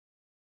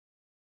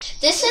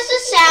This is the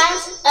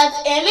sounds of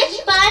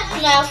Image by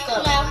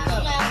Malcolm.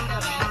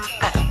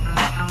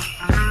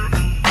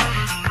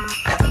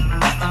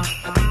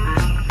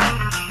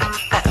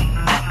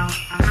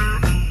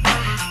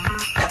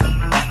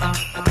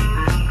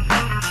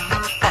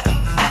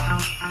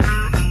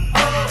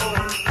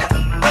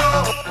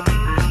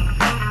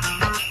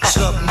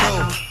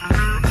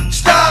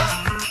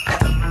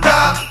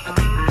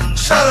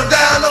 Shut 'em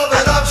down,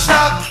 open up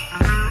shop.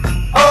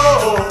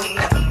 Oh,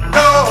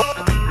 no.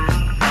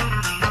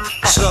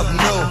 Something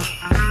new.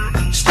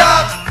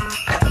 Stop,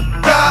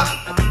 drop.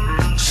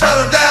 Shut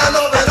 'em down,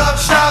 open up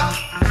shop.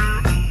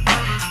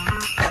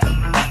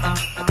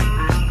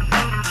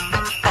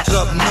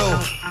 Something new.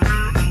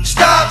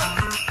 Stop,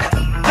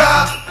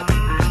 drop.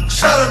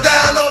 Shut 'em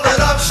down,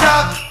 open up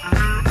shop.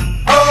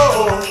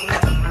 Oh,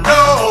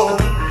 no.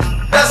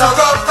 That's how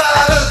rough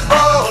riders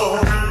roll.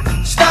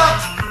 Stop,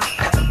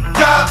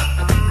 drop.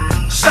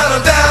 Shut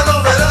 'em down,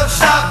 open up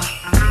shop.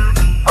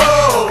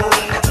 Oh,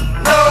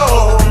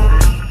 no.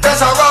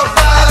 That's how rough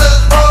riders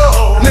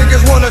roll.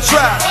 Niggas wanna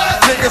try,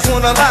 niggas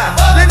wanna lie.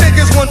 Then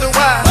niggas wonder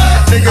why,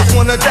 niggas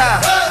wanna die.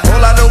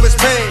 All I know is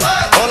pain,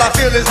 all I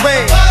feel is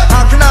rain.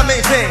 How can I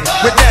maintain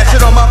with that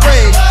shit on my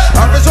brain?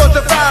 I resort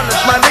to violence,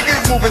 my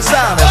niggas moving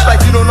silence.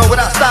 Like you don't know what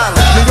I style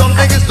is. New York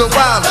niggas the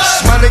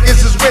wildest, my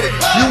niggas is with it.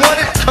 You want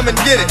it? Come and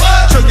get it.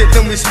 Took it,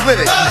 then we split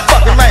it. You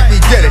fucking right, we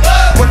did it.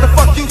 What the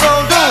fuck you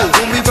gon' do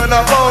when we run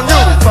up on you?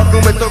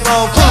 Fucking with the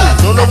wrong crew,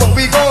 don't know what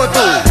we gon'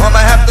 do. I'ma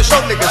have to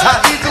show niggas how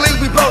easily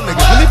we blow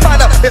niggas. When we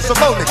find out it's a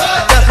mo nigga,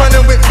 that's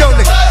running with yo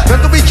niggas.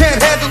 Nothing we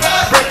can't handle,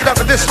 break it up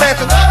and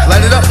dismantle.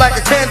 Light it up like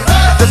a candle,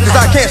 just cause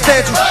I can't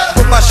stand you.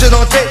 Put my shit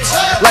on tapes,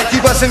 like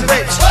you busting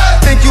grapes.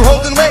 Think you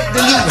holding weight,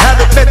 then you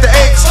haven't met the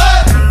apes.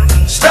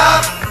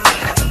 Stop,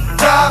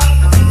 drop,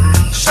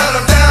 shut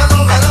 'em down,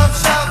 open up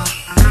shop.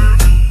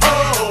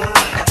 Oh.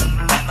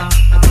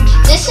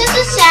 This is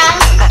the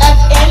sounds of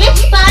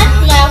Image by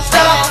Malcolm.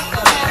 Stop,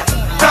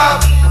 drop,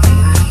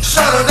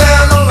 shut 'em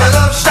down, open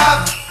up shop.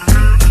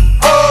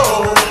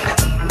 Oh,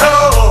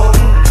 no,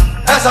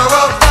 that's how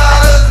rough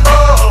riders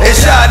roll.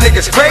 It's y'all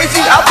niggas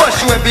crazy, I'll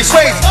bust you and be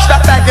crazy.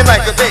 Stop acting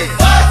like a baby,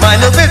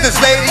 mind your business,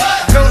 lady.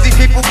 Nosy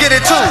people get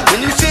it too.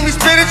 When you see me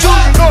spit at you,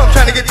 you know I'm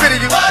trying to get rid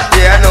of you.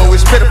 Yeah, I know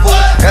it's pitiful,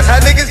 that's how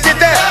niggas get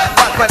down.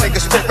 Watch my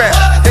niggas spit round,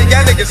 think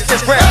y'all niggas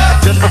kiss ground.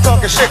 Just for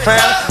talking shit,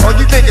 clown. Oh,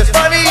 you think it's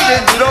funny,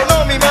 then you don't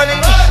know me, money.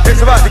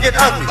 It's about to get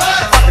ugly.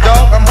 Fuck it,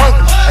 dog, I'm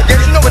hungry. I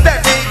guess you know what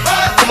that means.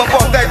 Come up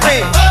off that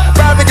green.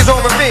 5 niggas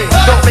on ravine.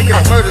 Don't make it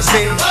a murder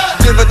scene.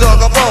 Give a dog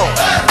a bone.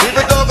 Leave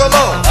a dog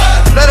alone.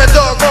 Let a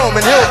dog roam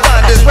and he'll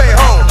find his way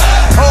home.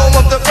 Home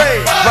of the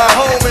brave. My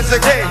home is the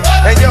grave.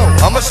 And yo,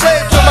 I'm a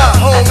slave to my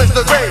home is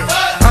the grave.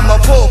 I'm a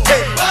full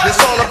paper. It's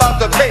all about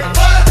the paper.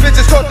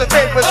 Bitches caught the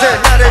papers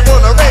and now they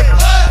wanna rape.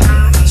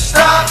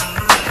 Stop.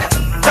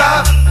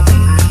 Stop.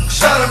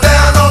 Shut 'em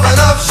down. Open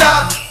up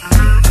shop.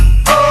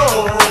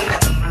 Oh,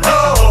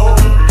 no.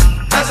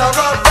 That's how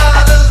rough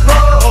riders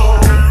roll.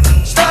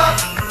 Stop.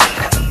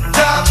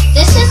 Stop.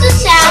 This is the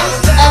sounds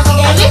of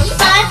Image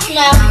by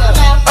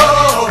Malcolm.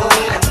 Oh,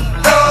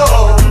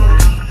 no.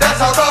 That's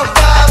how rough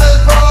riders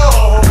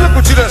roll. Look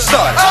what you done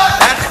started.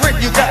 That's quick,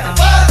 you got it.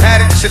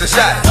 Had it, should've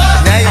shot it.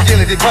 Now you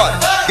dealing departed.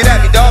 Get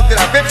at me, dog. Did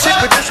I rip shit?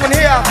 With this one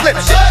here, I'll flip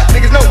shit.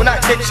 Niggas know when I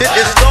kick shit,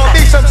 it's gonna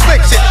be some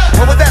slick shit.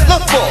 What would that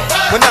look for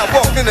when I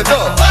walked in the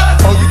door?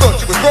 Oh, you thought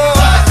you was wrong?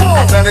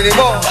 Not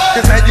anymore,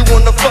 cause now you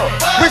on the floor.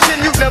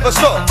 Wishing you never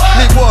saw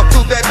me walk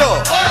through that door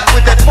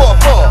with that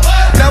 4-4.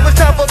 Now it's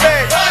time for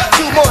bed,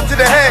 2 more to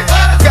the head.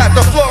 Got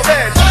the floor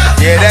edge.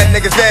 Yeah, that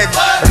nigga's dead.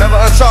 Another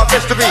unsolved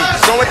mystery.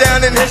 It's going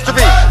down in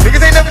history.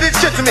 Niggas ain't never did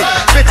shit to me.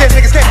 Bitch ass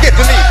niggas can't get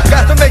to me.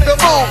 Got to make a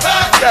move.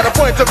 Got a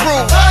point to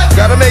prove.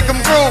 Gotta make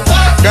them groove.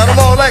 Got them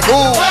all like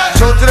ooh.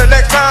 So to the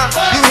next time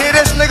you hear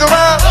this nigga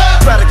rhyme,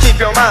 try to keep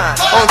your mind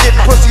on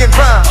getting pussy and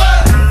crime.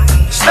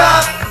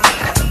 Stop.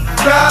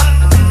 Drop.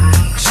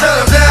 Shut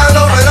 'em down,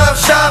 open up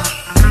shop.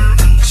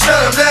 Shut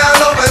 'em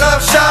down, open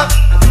up shop.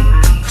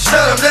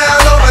 Shut 'em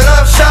down, open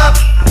up shop.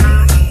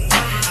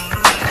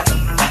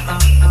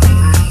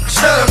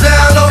 Shut 'em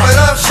down, open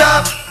up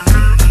shop.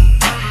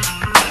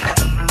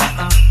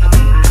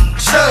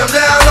 Shut 'em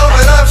down,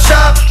 open up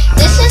shop.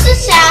 This is the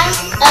sounds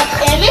of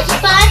Image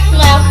by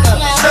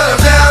Malcolm. Shut 'em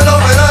down,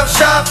 open up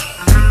shop.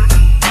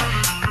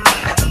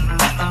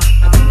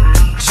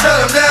 Shut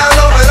 'em down,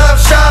 open up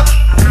shop.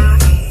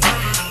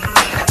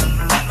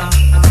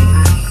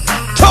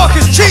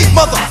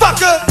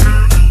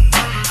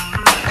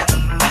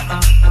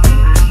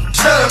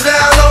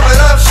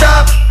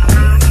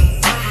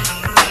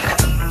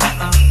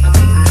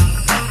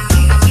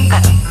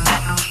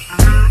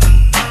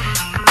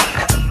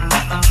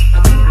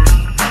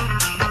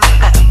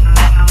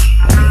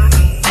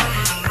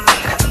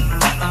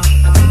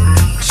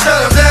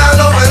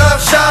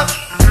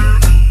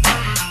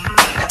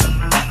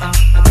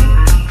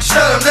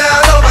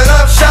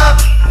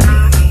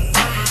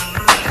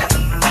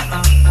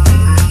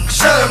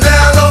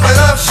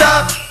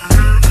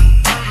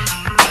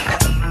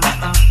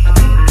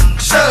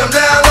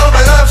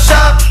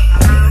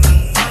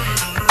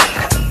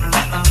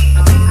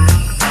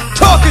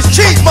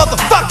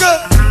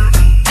 motherfucker.